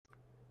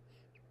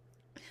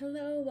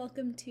Hello,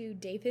 welcome to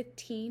day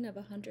 15 of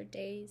 100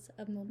 Days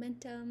of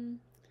Momentum.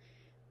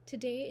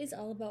 Today is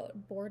all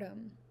about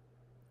boredom.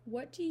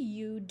 What do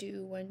you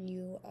do when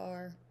you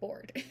are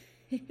bored?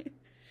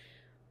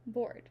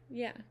 Bored,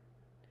 yeah.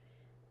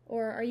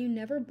 Or are you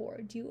never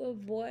bored? Do you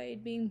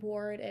avoid being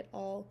bored at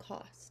all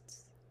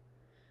costs?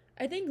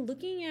 I think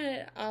looking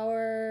at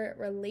our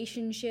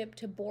relationship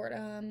to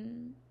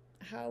boredom,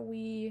 how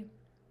we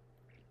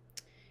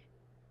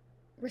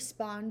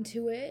respond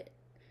to it,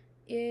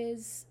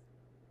 is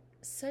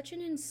such an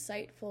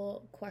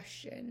insightful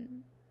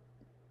question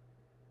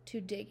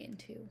to dig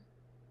into.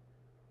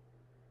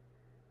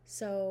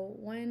 So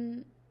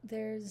when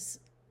there's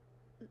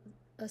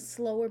a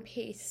slower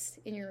pace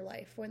in your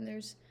life, when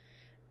there's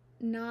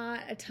not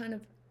a ton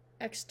of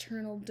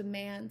external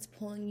demands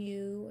pulling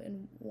you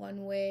in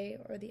one way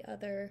or the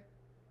other,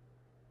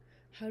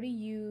 how do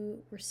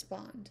you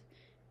respond?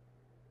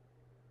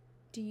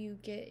 Do you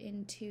get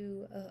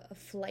into a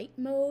flight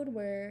mode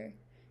where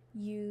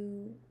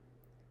you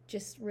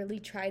just really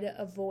try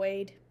to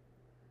avoid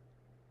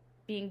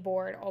being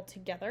bored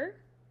altogether,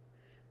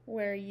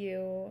 where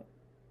you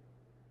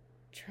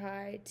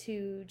try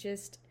to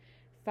just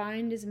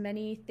find as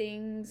many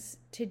things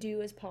to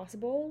do as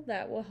possible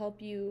that will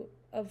help you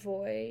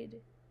avoid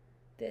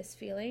this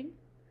feeling?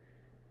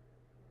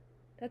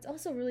 That's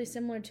also really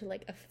similar to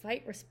like a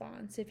fight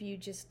response. If you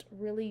just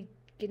really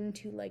get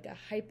into like a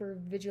hyper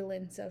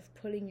vigilance of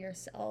putting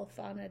yourself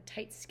on a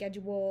tight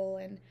schedule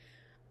and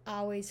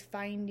always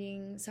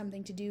finding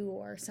something to do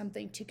or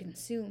something to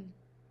consume.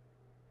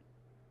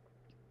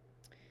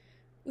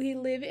 We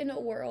live in a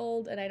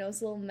world, and I know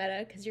it's a little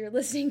meta because you're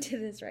listening to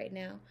this right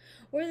now,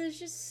 where there's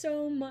just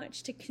so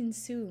much to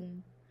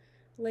consume.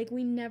 Like,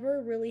 we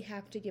never really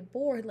have to get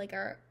bored. Like,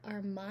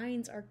 our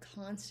minds are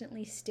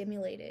constantly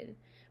stimulated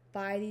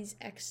by these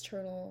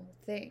external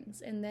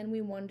things, and then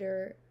we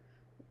wonder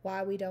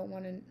why we don't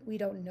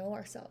know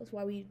ourselves,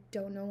 why we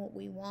don't know what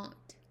we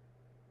want.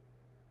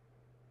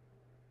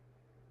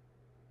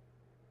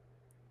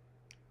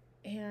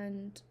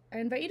 And I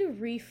invite you to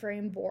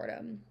reframe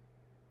boredom.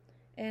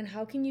 And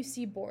how can you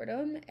see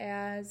boredom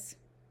as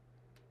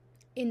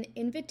an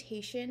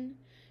invitation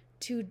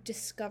to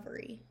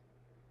discovery,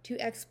 to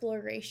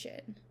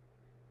exploration,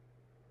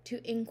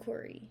 to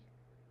inquiry?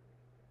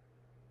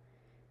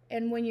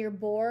 And when you're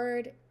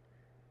bored,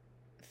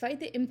 fight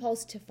the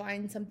impulse to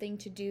find something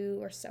to do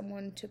or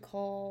someone to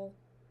call.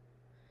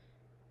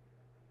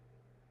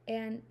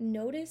 And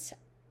notice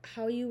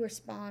how you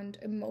respond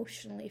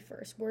emotionally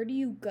first. Where do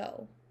you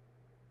go?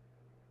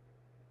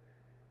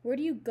 Where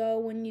do you go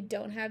when you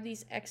don't have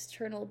these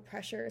external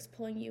pressures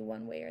pulling you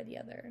one way or the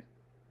other?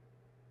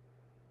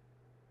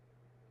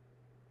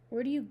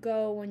 Where do you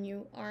go when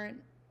you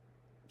aren't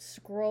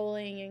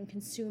scrolling and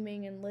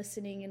consuming and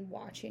listening and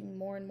watching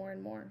more and more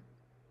and more?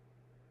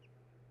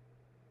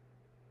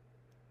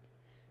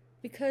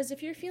 Because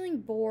if you're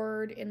feeling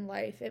bored in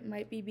life, it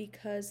might be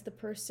because the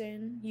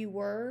person you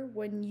were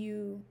when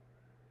you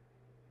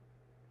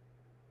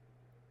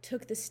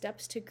took the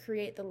steps to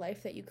create the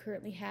life that you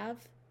currently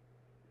have,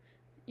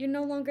 you're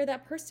no longer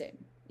that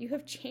person. You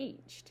have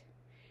changed.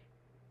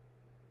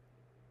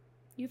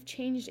 You've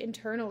changed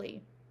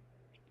internally.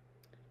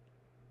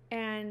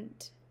 And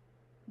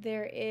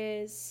there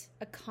is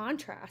a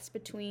contrast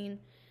between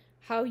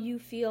how you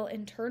feel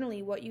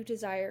internally, what you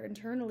desire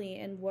internally,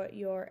 and what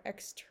your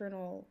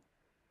external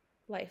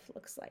life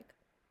looks like.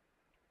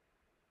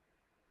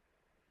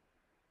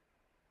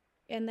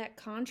 And that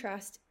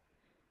contrast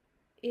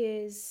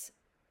is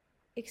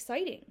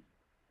exciting.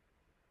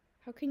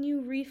 How can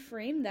you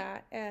reframe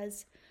that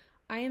as,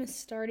 I am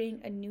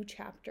starting a new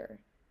chapter?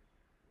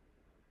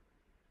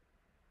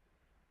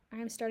 I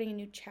am starting a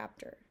new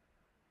chapter.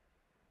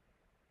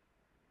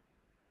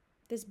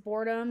 This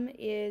boredom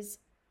is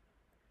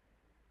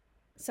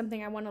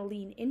something I want to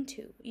lean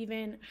into.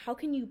 Even, how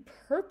can you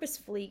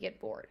purposefully get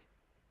bored?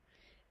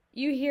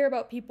 You hear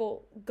about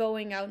people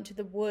going out into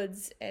the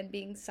woods and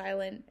being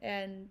silent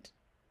and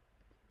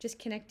just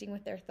connecting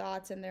with their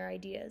thoughts and their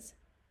ideas.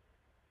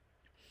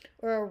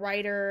 Or a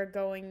writer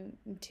going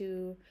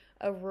to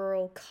a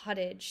rural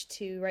cottage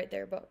to write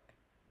their book.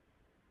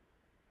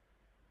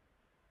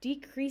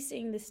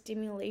 Decreasing the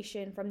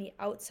stimulation from the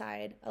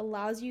outside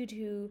allows you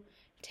to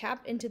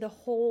tap into the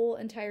whole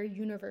entire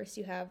universe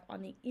you have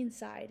on the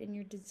inside and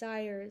your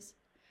desires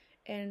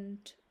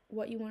and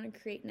what you want to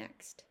create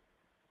next.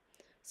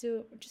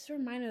 So just a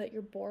reminder that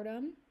your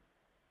boredom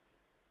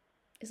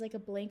is like a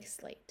blank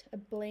slate, a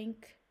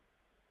blank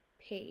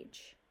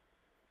page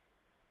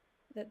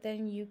that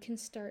then you can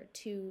start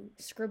to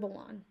scribble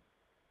on.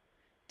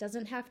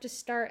 Doesn't have to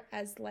start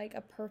as like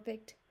a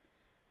perfect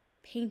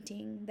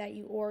painting that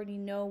you already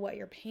know what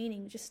you're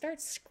painting. Just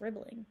start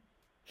scribbling.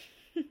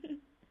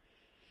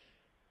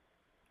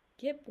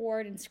 Get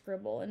bored and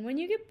scribble. And when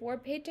you get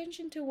bored, pay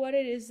attention to what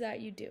it is that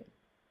you do.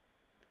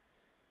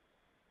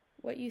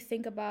 What you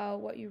think about,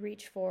 what you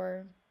reach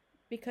for,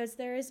 because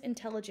there is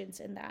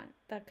intelligence in that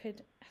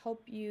could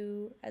help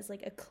you as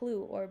like a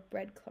clue or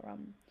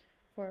breadcrumb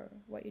for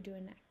what you're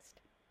doing next.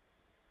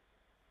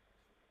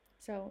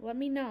 So let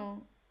me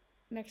know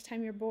next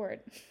time you're bored.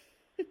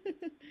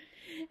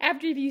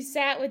 After you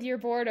sat with your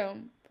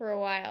boredom for a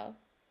while,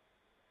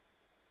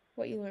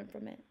 what you learned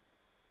from it.